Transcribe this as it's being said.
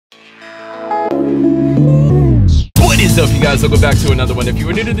up, you guys? Welcome back to another one. If you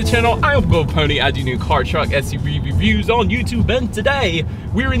are new to the channel, I am Gold Pony. I do new car, truck, SUV reviews on YouTube, and today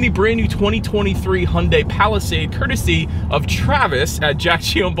we're in the brand new 2023 Hyundai Palisade, courtesy of Travis at Jack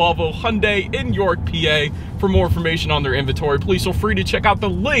G Volvo Hyundai in York, PA. For more information on their inventory, please feel free to check out the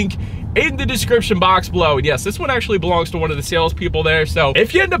link in the description box below. And yes, this one actually belongs to one of the salespeople there, so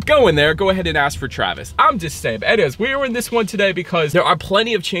if you end up going there, go ahead and ask for Travis. I'm just saying. But anyways, we are in this one today because there are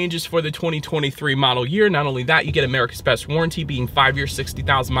plenty of changes for the 2023 model year. Not only that, you get America's Best warranty, being 5 years,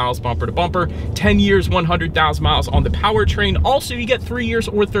 60,000 miles bumper to bumper, 10 years, 100,000 miles on the powertrain. Also, you get 3 years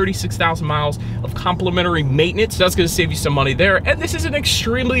or 36,000 miles of complimentary maintenance. So that's going to save you some money there. And this is an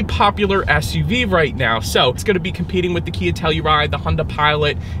extremely popular SUV right now, so it's going to be competing with the Kia Telluride, the Hyundai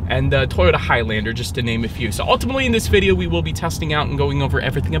Pilot, and the Toyota Highlander, just to name a few. So ultimately in this video, we will be testing out and going over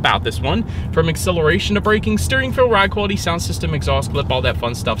everything about this one, from acceleration to braking, steering feel, ride quality, sound system, exhaust clip, all that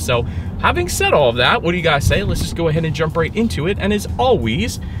fun stuff. So having said all of that, what do you guys say? Let's just go ahead and jump right into it. And as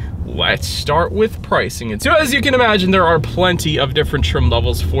always, let's start with pricing. And so as you can imagine, there are plenty of different trim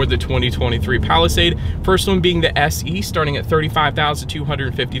levels for the 2023 Palisade. First one being the SE, starting at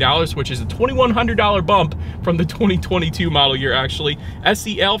 $35,250, which is a $2,100 bump from the 2022 model year actually.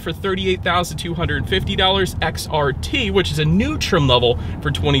 SEL for $38,250. XRT, which is a new trim level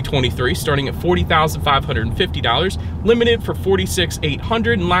for 2023, starting at $40,550. Limited for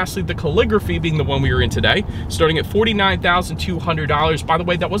 $46,800. And lastly, the Calligraphy, being the one we are in today, starting at $49,200. By the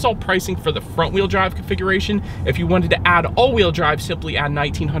way, that was all pricing for the front wheel drive configuration. If you wanted to add all-wheel drive, simply add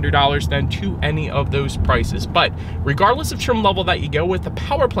 $1,900 then to any of those prices. But regardless of trim level that you go with, the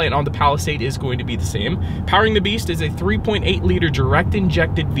power plant on the Palisade is going to be the same. Powering the beast is a 3.8 liter direct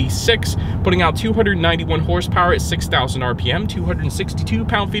injected V6, putting out 291 horsepower at 6,000 RPM, 262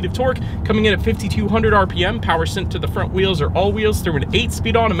 pound-feet of torque, coming in at 5,200 RPM. Power sent to the front wheels or all wheels through an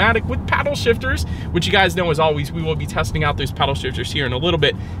 8-speed automatic with paddle shifters, which you guys know, as always, we will be testing out those paddle shifters here in a little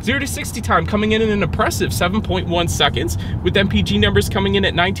bit. 0 to 60 time coming in an impressive 7.1 seconds, with MPG numbers coming in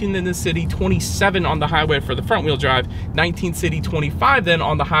at 19 in the city, 27 on the highway for the front wheel drive, 19 city, 25 then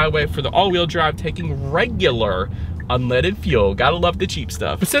on the highway for the all-wheel drive, taking regular unleaded fuel. Gotta love the cheap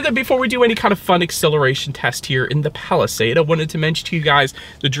stuff. But so that before we do any kind of fun acceleration test here in the Palisade, I wanted to mention to you guys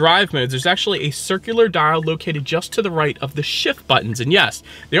the drive modes. There's actually a circular dial located just to the right of the shift buttons. And yes,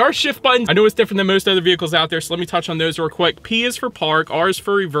 they are shift buttons. I know it's different than most other vehicles out there, so let me touch on those real quick. P is for park, R is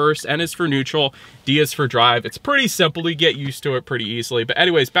for reverse, N is for neutral, D is for drive. It's pretty simple to get used to it pretty easily. But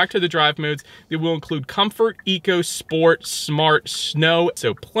anyways, back to the drive modes. They will include comfort, eco, sport, smart, snow.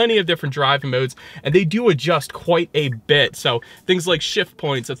 So plenty of different driving modes, and they do adjust quite a bit. So things like shift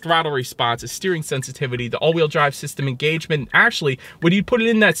points, a throttle response, a steering sensitivity, the all-wheel drive system engagement. Actually, when you put it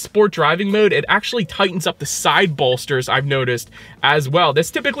in that sport driving mode, it actually tightens up the side bolsters, I've noticed as well.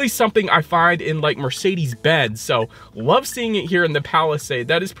 That's typically something I find in like Mercedes-Benz. So love seeing it here in the Palisade.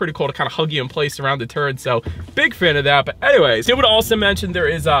 That is pretty cool to kind of hug you in place around the turn. So big fan of that. But anyways, I would also mention there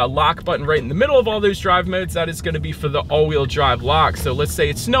is a lock button right in the middle of all those drive modes. That is going to be for the all-wheel drive lock. So let's say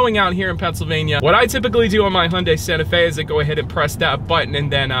it's snowing out here in Pennsylvania. What I typically do on my Hyundai Santa Fe is I go ahead and press that button,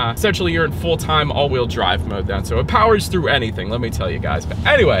 and then essentially you're in full-time all-wheel drive mode then. So it powers through anything, let me tell you guys. But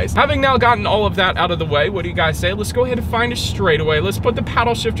anyways, having now gotten all of that out of the way, what do you guys say? Let's go ahead and find a straightaway. Let's put the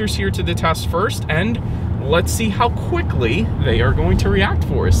paddle shifters here to the test first, and let's see how quickly they are going to react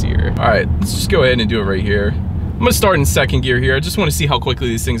for us here. All right, let's just go ahead and do it right here. I'm gonna start in second gear here. I just want to see how quickly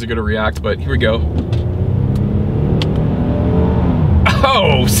these things are gonna react, but here we go.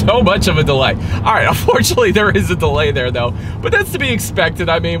 Oh, so much of a delay. All right, unfortunately there is a delay there though, but that's to be expected.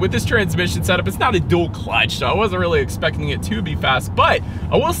 I mean, with this transmission setup, it's not a dual clutch, so I wasn't really expecting it to be fast. But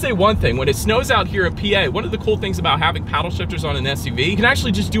I will say one thing, when it snows out here in PA, one of the cool things about having paddle shifters on an SUV, you can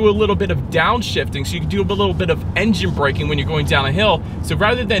actually just do a little bit of downshifting, so you can do a little bit of engine braking when you're going down a hill. So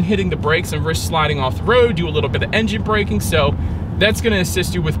rather than hitting the brakes and risk sliding off the road, do a little bit of engine braking. So that's going to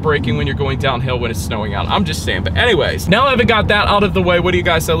assist you with braking when you're going downhill when it's snowing out. I'm just saying. But anyways, now that I've got that out of the way, what do you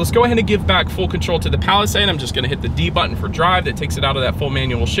guys say? Let's go ahead and give back full control to the Palisade. I'm just going to hit the D button for drive. That takes it out of that full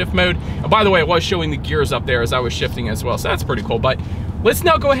manual shift mode. And by the way, I was showing the gears up there as I was shifting as well, so that's pretty cool. But let's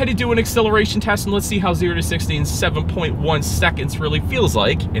now go ahead and do an acceleration test, and let's see how 0 to 60 in 7.1 seconds really feels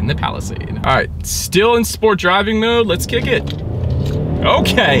like in the Palisade. All right, still in sport driving mode. Let's kick it.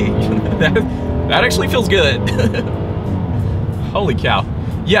 Okay, that actually feels good. Holy cow.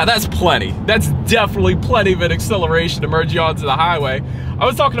 Yeah, that's plenty. That's definitely plenty of an acceleration to merge you onto the highway. I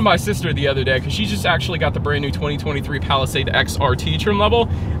was talking to my sister the other day because she just actually got the brand new 2023 Palisade XRT trim level,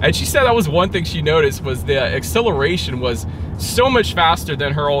 and she said that was one thing she noticed, was the acceleration was so much faster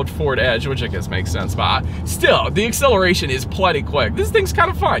than her old Ford Edge, which I guess makes sense, but still, the acceleration is plenty quick. This thing's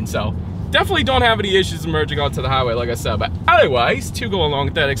kind of fun, so Definitely don't have any issues merging onto the highway, like I said. But otherwise, to go along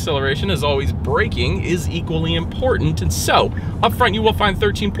with that acceleration, as always, braking is equally important. And so, up front, you will find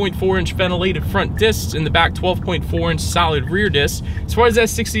 13.4-inch ventilated front discs. In the back, 12.4-inch solid rear discs. As far as that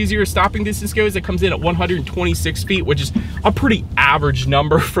 6-0 stopping distance goes, it comes in at 126 feet, which is a pretty average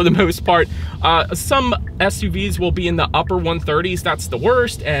number for the most part. Some SUVs will be in the upper 130s. That's the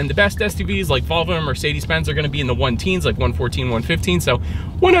worst. And the best SUVs like Volvo and Mercedes-Benz are going to be in the 1-teens, like 114, 115. So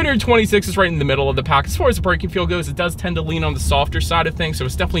 126 is right in the middle of the pack. As far as the braking feel goes, it does tend to lean on the softer side of things, so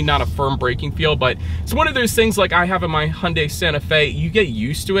it's definitely not a firm braking feel, but it's one of those things like I have in my Hyundai Santa Fe. You get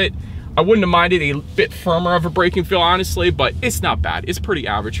used to it. I wouldn't have minded a bit firmer of a braking feel, honestly, but it's not bad. It's pretty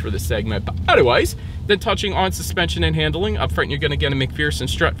average for this segment. But otherwise, then touching on suspension and handling, up front, you're going to get a McPherson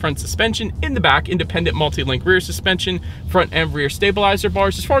strut front suspension. In the back, independent multi-link rear suspension, front and rear stabilizer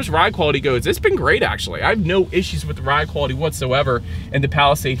bars. As far as ride quality goes, it's been great, actually. I have no issues with the ride quality whatsoever in the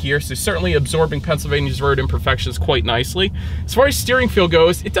Palisade here, so certainly absorbing Pennsylvania's road imperfections quite nicely. As far as steering feel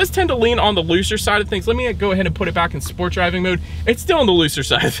goes, it does tend to lean on the looser side of things. Let me go ahead and put it back in sport driving mode. It's still on the looser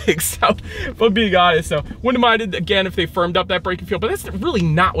side of things, so but being honest, so wouldn't mind it again if they firmed up that braking feel, but that's really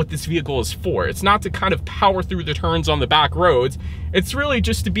not what this vehicle is for. It's not to kind of power through the turns on the back roads. It's really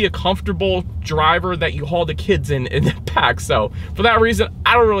just to be a comfortable driver that you haul the kids in the back. So for that reason,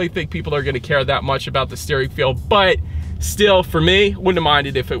 I don't really think people are going to care that much about the steering feel, but still, for me, wouldn't have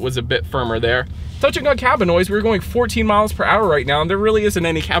minded if it was a bit firmer there. Touching on cabin noise, we're going 14 miles per hour right now, and there really isn't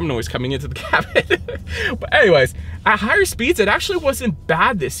any cabin noise coming into the cabin. But anyways, at higher speeds, it actually wasn't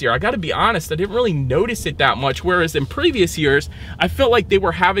bad this year. I gotta be honest, I didn't really notice it that much, whereas in previous years, I felt like they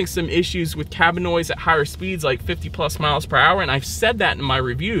were having some issues with cabin noise at higher speeds, like 50+ miles per hour, and I've said that in my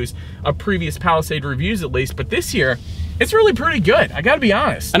reviews, of previous Palisade reviews at least, but this year, it's really pretty good, I gotta be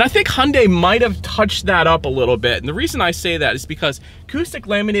honest. And I think Hyundai might have touched that up a little bit. And the reason I say that is because acoustic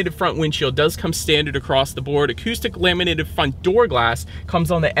laminated front windshield does come standard across the board. Acoustic laminated front door glass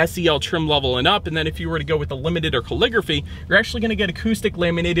comes on the SEL trim level and up. And then if you were to go with the limited or calligraphy, you're actually gonna get acoustic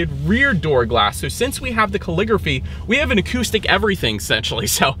laminated rear door glass. So since we have the calligraphy, we have an acoustic everything essentially.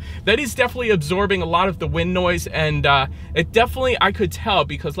 So that is definitely absorbing a lot of the wind noise. And it definitely, I could tell,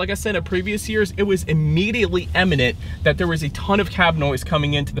 because like I said, in previous years, it was immediately eminent that there was a ton of cab noise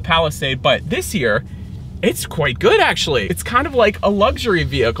coming into the Palisade, but this year, it's quite good actually. It's kind of like a luxury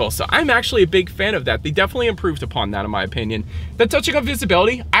vehicle, so I'm actually a big fan of that. They definitely improved upon that in my opinion. Then touching on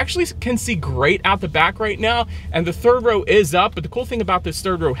visibility, I actually can see great out the back right now, and the third row is up, but the cool thing about this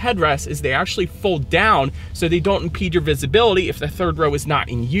third row headrest is they actually fold down so they don't impede your visibility if the third row is not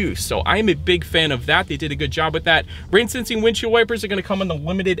in use. So I'm a big fan of that. They did a good job with that. Rain sensing windshield wipers are gonna come on the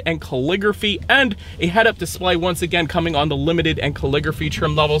limited and calligraphy, and a head-up display once again coming on the limited and calligraphy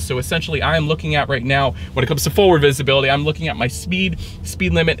trim levels. So essentially I am looking at right now, when it comes to forward visibility, I'm looking at my speed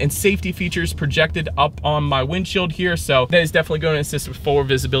limit, and safety features projected up on my windshield here. So that is definitely going to assist with forward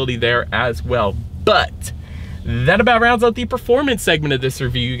visibility there as well. But that about rounds out the performance segment of this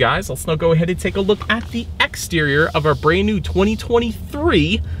review, you guys. Let's now go ahead and take a look at the exterior of our brand new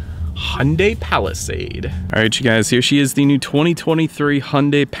 2023 Hyundai Palisade. All right, you guys, here she is, the new 2023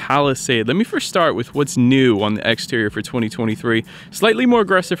 Hyundai Palisade. Let me first start with what's new on the exterior for 2023. Slightly more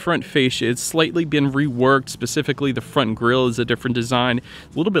aggressive front fascia. It's slightly been reworked. Specifically, the front grille is a different design,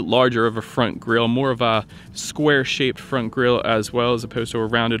 a little bit larger of a front grille, more of a square-shaped front grille as well, as opposed to a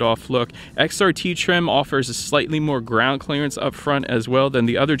rounded off look. XRT trim offers a slightly more ground clearance up front as well than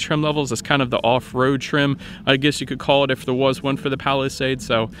the other trim levels. It's kind of the off-road trim, I guess you could call it, if there was one for the Palisade.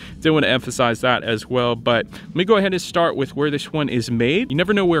 So did want to emphasize that as well. But let me go ahead and start with where this one is made. You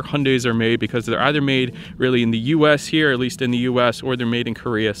never know where Hyundais are made, because they're either made really in the US here, at least in the US, or they're made in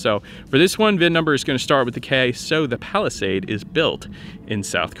Korea. So for this one, VIN number is going to start with the K, so the Palisade is built in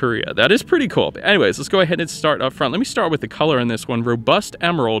South Korea. That is pretty cool. But anyways, let's go ahead and start up front. Let me start with the color in this one. Robust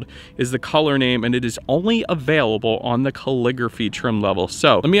Emerald is the color name, and it is only available on the calligraphy trim level.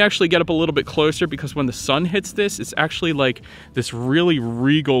 So let me actually get up a little bit closer, because when the sun hits this, it's actually like this really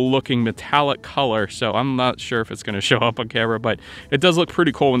regal looking metallic color. So I'm not sure if it's going to show up on camera, but it does look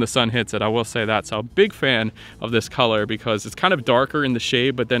pretty cool when the sun hits it, I will say that. So a big fan of this color, because it's kind of darker in the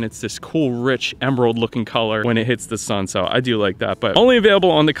shade, but then it's this cool rich emerald looking color when it hits the sun. So I do like that, but only available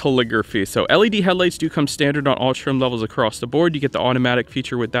on the calligraphy. So LED headlights do come standard on all trim levels across the board. You get the automatic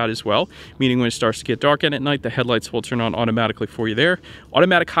feature with that as well, meaning when it starts to get dark at night, the headlights will turn on automatically for you there.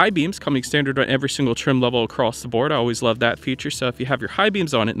 Automatic high beams coming standard on every single trim level across the board. I always love that feature. So if you have your high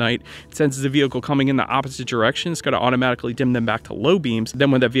beams on at night. It senses a vehicle coming in the opposite direction. It's going to automatically dim them back to low beams.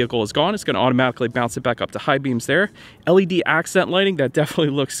 Then when that vehicle is gone, it's going to automatically bounce it back up to high beams there. LED accent lighting, that definitely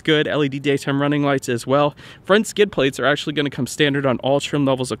looks good. LED daytime running lights as well. Front skid plates are actually going to come standard on all trim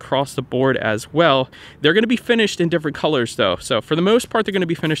levels across the board as well. They're going to be finished in different colors though. So for the most part, they're going to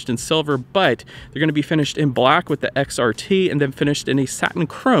be finished in silver, but they're going to be finished in black with the XRT and then finished in a satin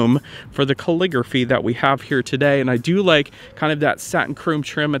chrome for the calligraphy that we have here today. And I do like kind of that satin chrome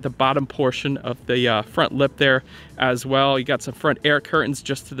trim at the bottom portion of the front lip there as well. You got some front air curtains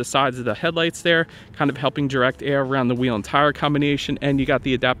just to the sides of the headlights there, kind of helping direct air around the wheel and tire combination. And you got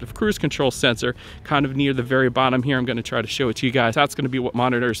the adaptive cruise control sensor kind of near the very bottom here. I'm going to try to show it to you guys. That's going to be what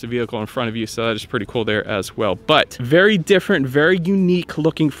monitors the vehicle in front of you, so that is pretty cool there as well. But very different, very unique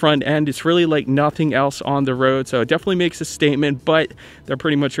looking front end. It's really like nothing else on the road, so it definitely makes a statement, but that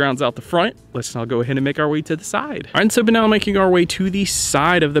pretty much rounds out the front. Let's now go ahead and make our way to the side. All right, so now making our way to the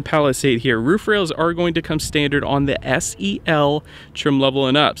side of the Palisade here. Roof rails are going to come standard on the SEL trim level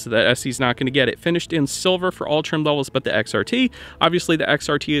and up, so that SE is not going to get it. Finished in silver for all trim levels but the XRT. Obviously the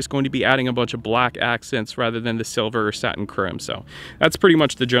XRT is going to be adding a bunch of black accents rather than the silver or satin chrome, so that's pretty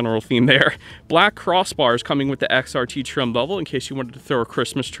much the general theme there. Black crossbars coming with the XRT trim level in case you wanted to throw a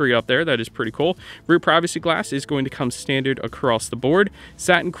Christmas tree up there. That is pretty cool. Rear privacy glass is going to come standard across the board.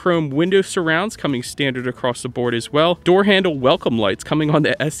 Satin chrome window surrounds coming standard across the board as well. Door handle welcome lights coming on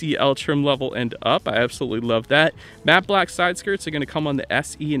the SEL trim level and up. I absolutely love that. Matte black side skirts are going to come on the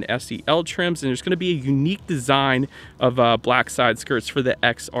SE and SEL trims, and there's going to be a unique design of black side skirts for the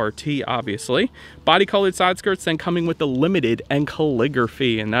XRT, obviously. Body colored side skirts then coming with the limited and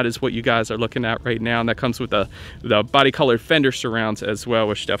calligraphy, and that is what you guys are looking at right now, and that comes with the body colored fender surrounds as well,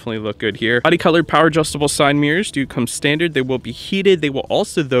 which definitely look good here. Body colored power adjustable side mirrors do come standard. They will be heated. They will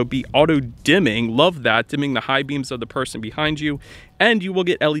also though be auto dimming. Love that, dimming the high beams of the person behind you. And you will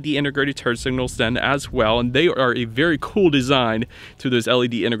get LED integrated turn signals then as well, and they are a very cool design to those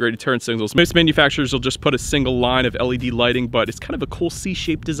LED integrated turn signals. Most manufacturers will just put a single line of LED lighting, but it's kind of a cool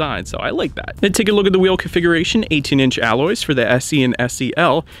C-shaped design, so I like that. Then take a look at the wheel configuration. 18-inch alloys for the SE and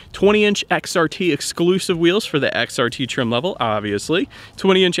SEL, 20-inch XRT exclusive wheels for the XRT trim level, obviously,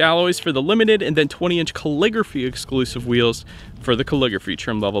 20-inch alloys for the limited, and then 20-inch calligraphy exclusive wheels for the calligraphy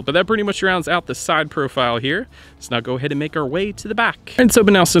trim level. But that pretty much rounds out the side profile here. Let's now go ahead and make our way to the back. And so,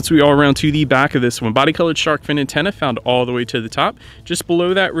 but now since we are around to the back of this one, body colored shark fin antenna found all the way to the top. Just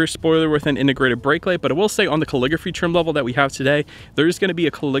below that, rear spoiler with an integrated brake light. But I will say on the calligraphy trim level that we have today, there is going to be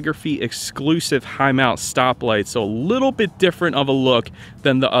a calligraphy exclusive high mount stoplight. So a little bit different of a look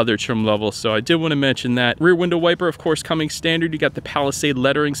than the other trim levels. So I did want to mention that. Rear window wiper, of course, coming standard. You got the Palisade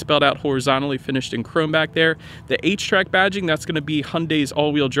lettering spelled out horizontally, finished in chrome back there. The H-track badging, that's going to be Hyundai's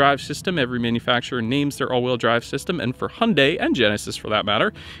all-wheel drive system. Every manufacturer names their all-wheel drive system, and for Hyundai and Genesis for that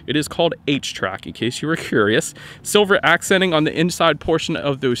matter, it is called H-track, in case you were curious. Silver accenting on the inside portion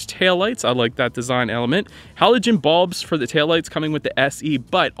of those taillights. I like that design element. Halogen bulbs for the taillights coming with the SE,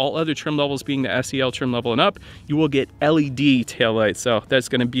 but all other trim levels being the SEL trim level and up, you will get LED taillights, so that's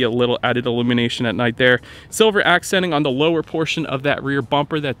going to be a little added illumination at night there. Silver accenting on the lower portion of that rear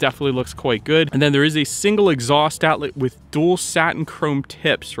bumper. That definitely looks quite good. And then there is a single exhaust outlet with dual satin chrome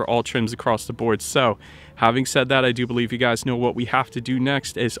tips for all trims across the board. So having said that, I do believe you guys know what we have to do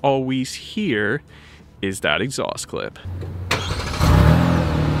next. As always, here is that exhaust clip.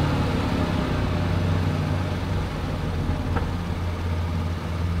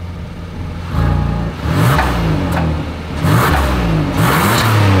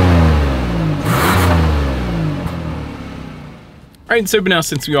 All right, so but now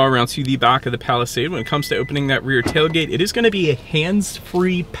since we are around to the back of the Palisade, when it comes to opening that rear tailgate, it is going to be a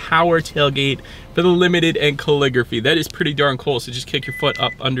hands-free power tailgate for the limited and calligraphy. That is pretty darn cool. So just kick your foot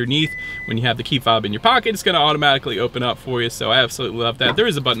up underneath. When you have the key fob in your pocket, it's going to automatically open up for you. So I absolutely love that. There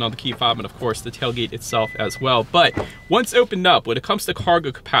is a button on the key fob and of course the tailgate itself as well. But once opened up, when it comes to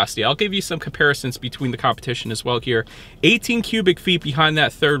cargo capacity, I'll give you some comparisons between the competition as well here. 18 cubic feet behind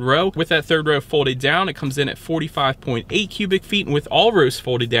that third row. With that third row folded down, it comes in at 45.8 cubic feet, and with all rows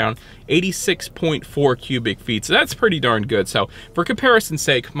folded down, 86.4 cubic feet. So that's pretty darn good. So for comparison's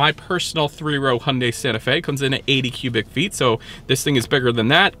sake, my personal 3-row Hyundai Santa Fe comes in at 80 cubic feet. So this thing is bigger than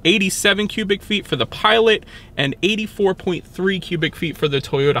that. 87 cubic feet for the Pilot and 84.3 cubic feet for the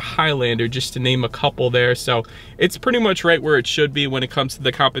Toyota Highlander, just to name a couple there. So it's pretty much right where it should be when it comes to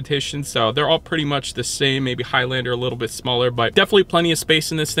the competition. So they're all pretty much the same, maybe Highlander a little bit smaller, but definitely plenty of space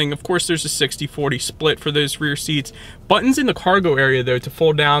in this thing. Of course, there's a 60-40 split for those rear seats. Buttons in the cargo area though to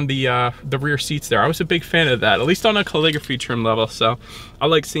fold down the rear seats there. I was a big fan of that, at least on a calligraphy trim level. So I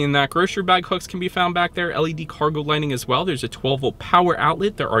like seeing that. Grocery bag hooks can be found back there. LED cargo lighting as well. There's a 12-volt power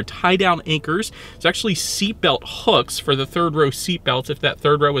outlet. There are tie-down anchors. There's actually seatbelt hooks for the third row seatbelts if that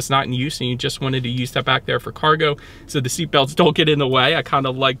third row was not in use and you just wanted to use that back there for cargo, so the seatbelts don't get in the way. I kind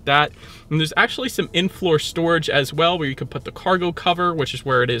of like that. And there's actually some in-floor storage as well, where you could put the cargo cover, which is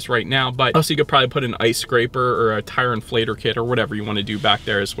where it is right now, but also you could probably put an ice scraper or a tire inflator kit or whatever you want to do back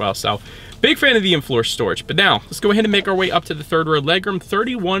there as well. So big fan of the in-floor storage. But now let's go ahead and make our way up to the third row legroom.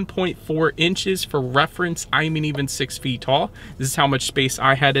 31.4 inches for reference. I'm an even 6 feet tall. This is how much space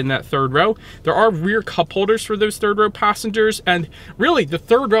I had in that third row. There are rear cup holders for those third row passengers, and really the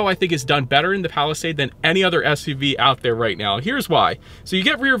third row I think is done better in the Palisade than any other SUV out there right now. Here's why. So you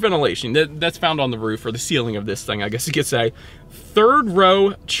get rear ventilation that's found on the roof or the ceiling of this thing, I guess you could say. Third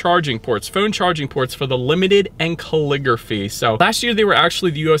row charging ports, phone charging ports for the limited and calligraphy. So last year they were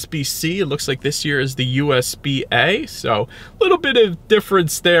actually the USB-C. It looks like this year is the USB-A. So a little bit of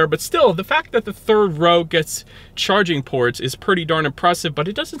difference there, but still the fact that the third row gets charging ports is pretty darn impressive, but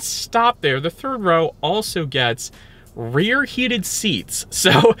it doesn't stop there. The third row also gets rear heated seats.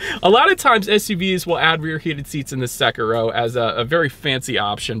 So a lot of times SUVs will add rear heated seats in the second row as a very fancy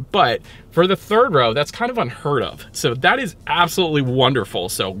option, but for the third row, that's kind of unheard of. So that is absolutely wonderful.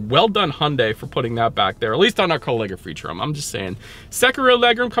 So well done Hyundai for putting that back there, at least on our calligraphy trim. I'm just saying. Second row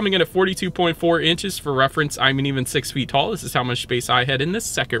legroom coming in at 42.4 inches. For reference, I'm an even 6 feet tall. This is how much space I had in the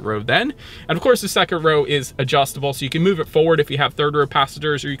second row then. And of course, the second row is adjustable, so you can move it forward if you have third row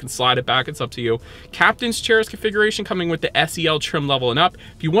passengers, or you can slide it back. It's up to you. Captain's chairs configuration coming with the SEL trim level and up.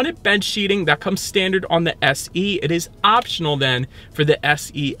 If you wanted bench seating, that comes standard on the SE. It is optional then for the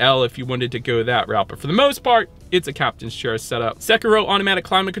SEL if you wanted to go that route, but for the most part, it's a captain's chair setup. Second row automatic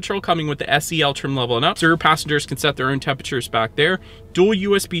climate control coming with the SEL trim level and up. So your passengers can set their own temperatures back there. Dual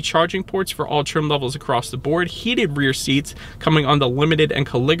USB charging ports for all trim levels across the board. Heated rear seats coming on the limited and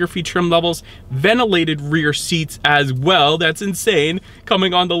calligraphy trim levels. Ventilated rear seats as well. That's insane.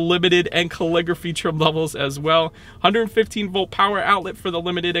 Coming on the limited and calligraphy trim levels as well. 115-volt power outlet for the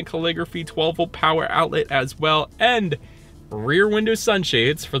limited and calligraphy. 12-volt power outlet as well. And rear window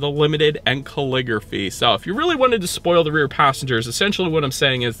sunshades for the limited and calligraphy. So if you really wanted to spoil the rear passengers, essentially what I'm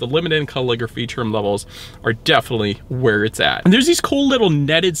saying is the limited and calligraphy trim levels are definitely where it's at. And there's these cool little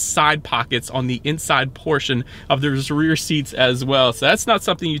netted side pockets on the inside portion of those rear seats as well. So that's not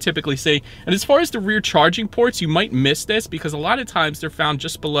something you typically see. And as far as the rear charging ports, you might miss this because a lot of times they're found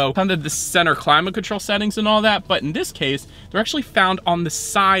just below kind of the center climate control settings and all that. But in this case, they're actually found on the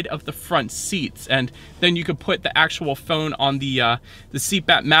side of the front seats. And then you could put the actual phone on the seat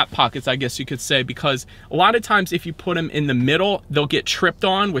back mat pockets, I guess you could say, because a lot of times if you put them in the middle, they'll get tripped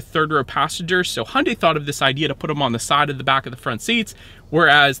on with third row passengers. So Hyundai thought of this idea to put them on the side of the back of the front seats,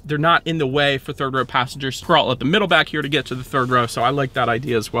 whereas they're not in the way for third row passengers to crawl at the middle back here to get to the third row. So I like that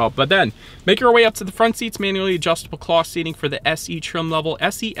idea as well. But then make our way up to the front seats. Manually adjustable cloth seating for the SE trim level.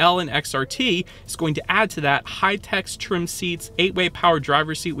 SEL and XRT is going to add to that high-tech trim seats, 8-way power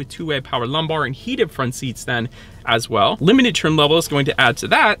driver's seat with 2-way power lumbar, and heated front seats then as well. Limited trim level is going to add to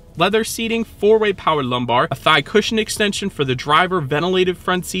that leather seating, 4-way power lumbar, a thigh cushion extension for the driver, ventilated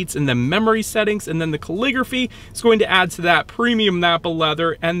front seats, and then memory settings. And then the calligraphy is going to add to that premium Napa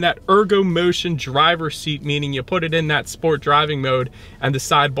leather and that ergo motion driver seat, meaning you put it in that sport driving mode and the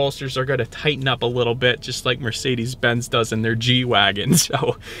side bolsters are going to tighten up a little bit, just like Mercedes-Benz does in their G-Wagon.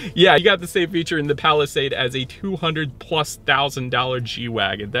 So yeah, you got the same feature in the Palisade as a $200,000+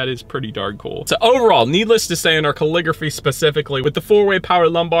 G-Wagon. That is pretty darn cool. So overall, needless to say, in our calligraphy specifically, with the 4-way power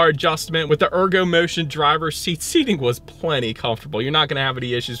lumbar adjustment, with the ergo motion driver seating was plenty comfortable. You're not going to have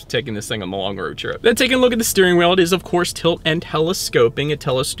any issues with taking this thing on the long road trip. Then taking a look at the steering wheel, it is of course tilt and telescoping. It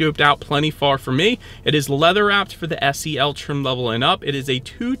telescoped out plenty far for me. It is leather wrapped for the SEL trim level and up. It is a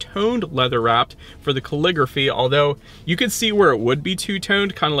two-toned leather wrapped for the calligraphy, although you can see where it would be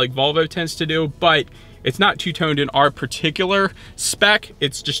two-toned, kind of like Volvo tends to do, but it's not two-toned in our particular spec.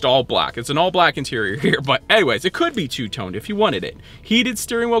 It's just all black. It's an all black interior here, but anyways, it could be two-toned if you wanted it. Heated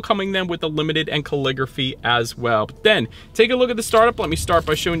steering wheel coming then with the limited and calligraphy as well. But then take a look at the startup. Let me start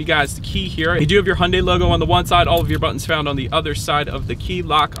by showing you guys the key here. You do have your Hyundai logo on the one side, all of your buttons found on the other side of the key.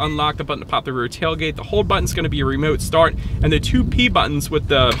 Lock, unlock, the button to pop the rear tailgate. The hold button is going to be a remote start, and the two P buttons with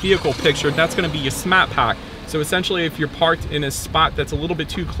the vehicle picture, that's going to be your SMAT pack. So essentially, if you're parked in a spot that's a little bit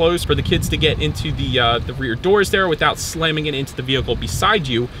too close for the kids to get into the rear doors there without slamming it into the vehicle beside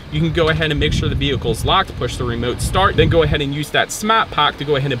you, you can go ahead and make sure the vehicle's locked, push the remote start, then go ahead and use that SMAT pack to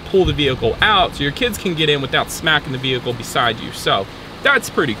go ahead and pull the vehicle out so your kids can get in without smacking the vehicle beside you. So that's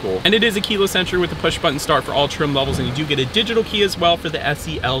pretty cool. And it is a keyless entry with a push button start for all trim levels, and you do get a digital key as well for the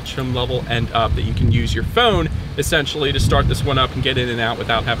SEL trim level and up that you can use your phone essentially to start this one up and get in and out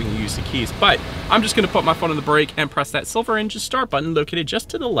without having to use the keys. But I'm just gonna put my foot on the brake and press that silver engine start button located just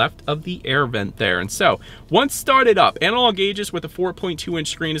to the left of the air vent there. And so once started up, analog gauges with a 4.2-inch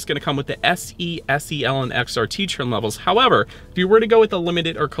screen is gonna come with the SE, SEL, and XRT trim levels. However, if you were to go with the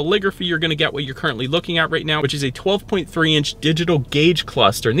limited or calligraphy, you're gonna get what you're currently looking at right now, which is a 12.3-inch digital gauge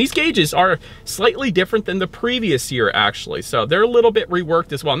cluster. And these gauges are slightly different than the previous year, actually. So they're a little bit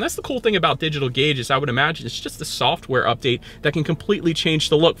reworked as well. And that's the cool thing about digital gauges, I would imagine. It's just a software update that can completely change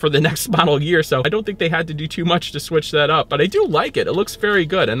the look for the next model year. So I don't think they had to do too much to switch that up, but I do like it. It looks very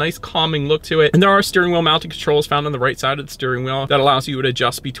good, a nice calming look to it. And there are steering wheel mounted controls found on the right side of the steering wheel that allows you to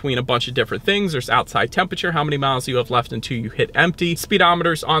adjust between a bunch of different things. There's outside temperature, how many miles you have left until you hit empty,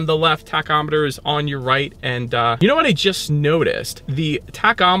 speedometers on the left, tachometers on your right. And you know what I just noticed? The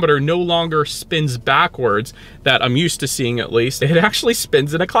tachometer no longer spins backwards, that I'm used to seeing at least. It actually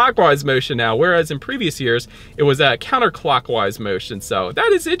spins in a clockwise motion now, whereas in previous years it was a counterclockwise motion. So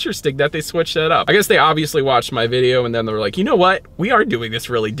that is interesting that they switched that up. I guess they obviously watched my video and then they were like, you know what, we are doing this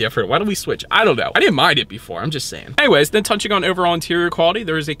really different, why don't we switch? I don't know, I didn't mind it before, I'm just saying. Anyways, then touching on overall interior quality,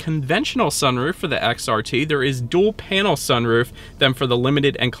 there is a conventional sunroof for the XRT, there is dual panel sunroof then for the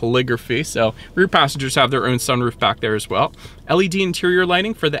limited and calligraphy, so rear passengers have their own sunroof back there as well. LED interior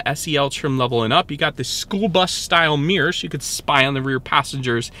lighting for the SEL trim level and up. You got the school bus style mirrors, you could spy on the rear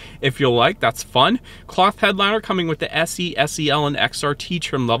passengers if you like, that's fun. Cloth headliner coming with the SE, SEL, and XRT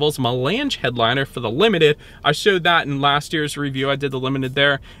trim levels. Melange headliner for the limited. I showed that in last year's review, I did the limited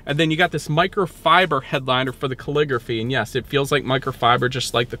there. And then you got this microfiber headliner for the calligraphy, and yes, it feels like microfiber,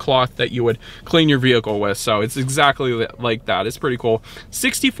 just like the cloth that you would clean your vehicle with, so it's exactly like that. It's pretty cool.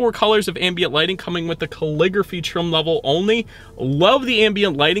 64 colors of ambient lighting coming with the calligraphy trim level only. Love the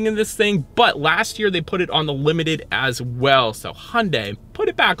ambient lighting in this thing, but last year they put it on the limited as well. So Hyundai, put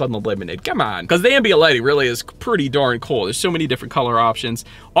it back on the limited, come on. Because the ambient lighting really is pretty darn cool. There's so many different color options.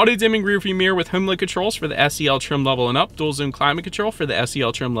 Auto dimming rear view mirror with HomeLink controls for the SEL trim level and up. Dual zoom climate control for the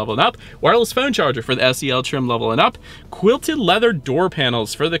SEL trim level and up. Wireless phone charger for the SEL trim level and up. Quilted leather door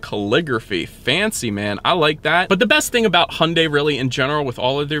panels for the calligraphy. Fancy, man, I like that. But the best thing about Hyundai really in general with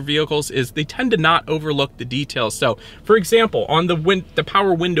all of their vehicles is they tend to not overlook the details. So for example, on the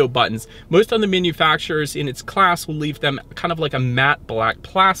power window buttons, most of the manufacturers in its class will leave them kind of like a matte black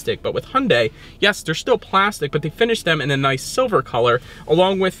plastic, but with Hyundai, yes, they're still plastic, but they finish them in a nice silver color.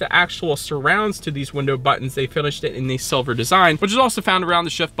 Along with the actual surrounds to these window buttons, they finished it in the silver design, which is also found around the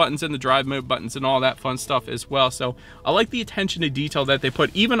shift buttons and the drive mode buttons and all that fun stuff as well. So I like the attention to detail that they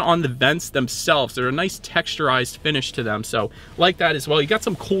put even on the vents themselves. They're a nice texturized finish to them, so like that as well. You got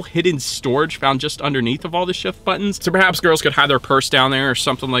some cool hidden storage found just underneath of all the shift buttons, so perhaps girls could hide their purse down there or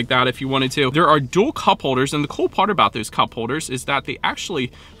something like that if you wanted to. There are dual cup holders, and the cool part about those cup holders is that they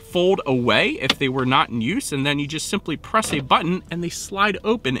actually fold away if they were not in use, and then you just simply press a button and they slide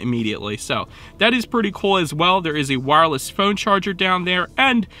open immediately. So that is pretty cool as well. There is a wireless phone charger down there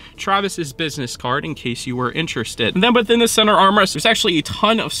and Travis's business card in case you were interested. And then within the center armrest, there's actually a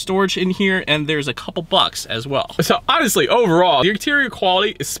ton of storage in here, and there's a couple bucks as well. So honestly, overall, the interior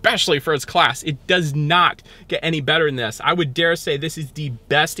quality, especially for its class, it does not get any better than this. I would dare say this is the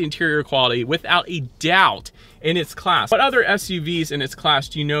best interior quality without a doubt in its class. What other SUVs in its class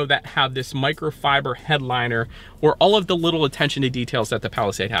do you know that have this microfiber headliner or all of the little attention to details that the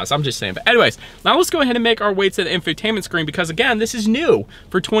Palisade has? I'm just saying. But anyways, now let's go ahead and make our way to the infotainment screen, because again, this is new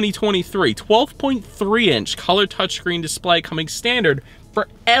for 2023. 12.3-inch color touchscreen display coming standard for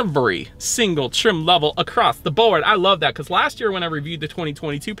every single trim level across the board. I love that, because last year when I reviewed the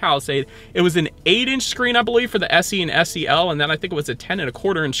 2022 Palisade, it was an 8-inch screen, I believe, for the SE and SEL, and then I think it was a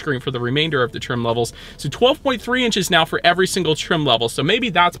 10.25-inch screen for the remainder of the trim levels. So 12.3 inches now for every single trim level. So maybe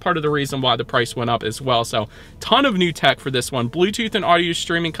that's part of the reason why the price went up as well. So ton of new tech for this one. Bluetooth and audio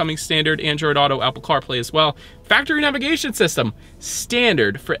streaming coming standard, Android Auto, Apple CarPlay as well. Factory navigation system,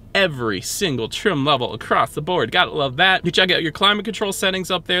 standard for every single trim level across the board. Gotta love that. You check out your climate control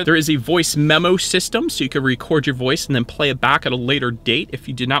settings up there. There is a voice memo system, so you can record your voice and then play it back at a later date if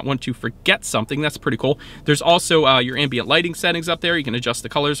you did not want to forget something. That's pretty cool. There's also your ambient lighting settings up there. You can adjust the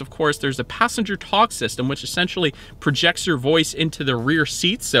colors, of course. There's a passenger talk system, which essentially projects your voice into the rear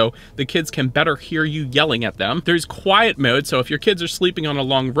seats so the kids can better hear you yelling at them. There's quiet mode, so if your kids are sleeping on a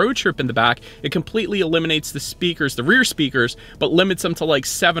long road trip in the back, it completely eliminates the speakers, the rear speakers, but limits them to like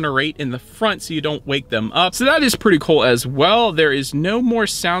 7 or 8 in the front so you don't wake them up. So that is pretty cool as well. There is no more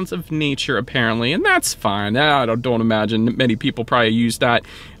sounds of nature apparently, and that's fine. I don't imagine many people probably use that.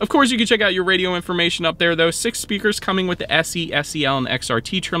 Of course, you can check out your radio information up there though. 6 speakers coming with the SE, SEL, and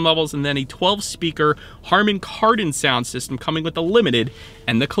XRT trim levels, and then a 12-speaker Harman Kardon sound system coming with the limited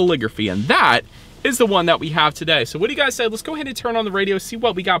and the calligraphy, and that is the one that we have today. So what do you guys say? Let's go ahead and turn on the radio, see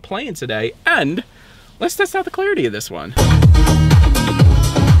what we got playing today, and let's test out the clarity of this one.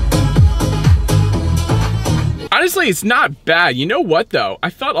 Honestly, it's not bad. You know what though? I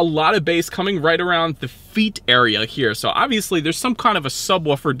felt a lot of bass coming right around the feet area here. So obviously there's some kind of a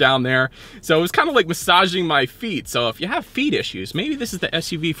subwoofer down there. So it was kind of like massaging my feet. So if you have feet issues, maybe this is the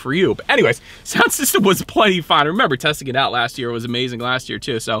SUV for you. But anyways, sound system was plenty fine. I remember testing it out last year. It was amazing last year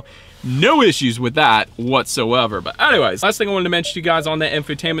too. So no issues with that whatsoever. But anyways, last thing I wanted to mention to you guys on that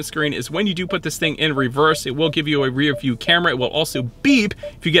infotainment screen is when you do put this thing in reverse, it will give you a rear view camera. It will also beep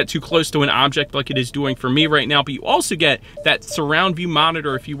if you get too close to an object like it is doing for me right now. But you also get that surround view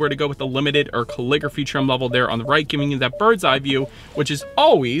monitor if you were to go with the limited or calligraphy trim level there on the right, giving you that bird's eye view, which is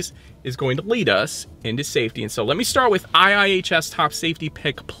always going to lead us into safety. And so let me start with IIHS Top Safety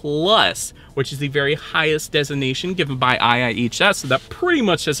Pick Plus, which is the very highest designation given by IIHS. So that pretty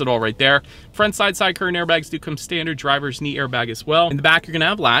much says it all right there. Front side curtain airbags do come standard, driver's knee airbag as well. In the back, you're gonna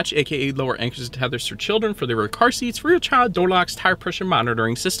have latch, aka lower anchors and tethers for children for the rear car seats, rear child door locks, tire pressure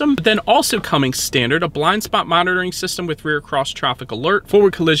monitoring system. But then also coming standard, a blind spot monitoring system with rear cross traffic alert,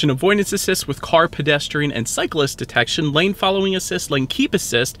 forward collision avoidance assist with car, pedestrian, and cyclist detection, lane following assist, lane keep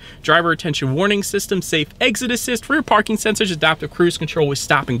assist, driver attention warning system, safe exit assist, rear parking sensors, adaptive cruise control with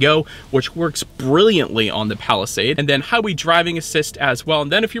stop and go, which works brilliantly on the Palisade, and then highway driving assist as well.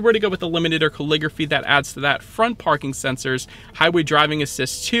 And then if you were to go with the limited or calligraphy, that adds to that front parking sensors, highway driving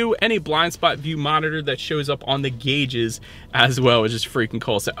assist too, and a blind spot view monitor that shows up on the gauges as well, which is freaking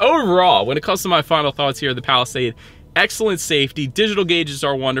cool. So overall, when it comes to my final thoughts here, the Palisade, excellent safety, digital gauges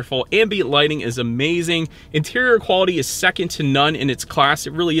are wonderful, ambient lighting is amazing, interior quality is second to none in its class.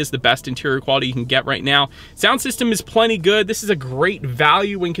 It really is the best interior quality you can get right now. Sound system is plenty good. This is a great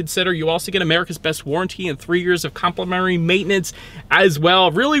value when consider you also get America's best warranty and 3 years of complimentary maintenance as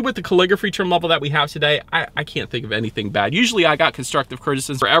well. Really, with the calligraphy trim level that we have today, I can't think of anything bad. Usually I got constructive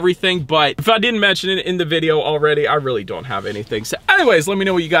criticism for everything, but if I didn't mention it in the video already, I really don't have anything. So anyways, let me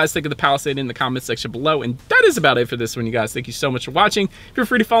know what you guys think of the Palisade in the comment section below, and that is about it for this one, you guys. Thank you so much for watching. Feel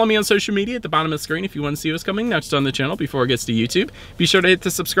free to follow me on social media at the bottom of the screen if you want to see what's coming next on the channel before it gets to YouTube. Be sure to hit the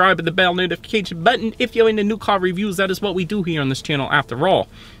subscribe and the bell notification button if you're into new car reviews. That is what we do here on this channel after all.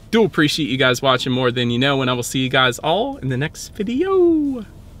 Do appreciate you guys watching more than you know, and I will see you guys all in the next video.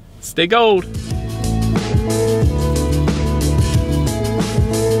 Stay gold.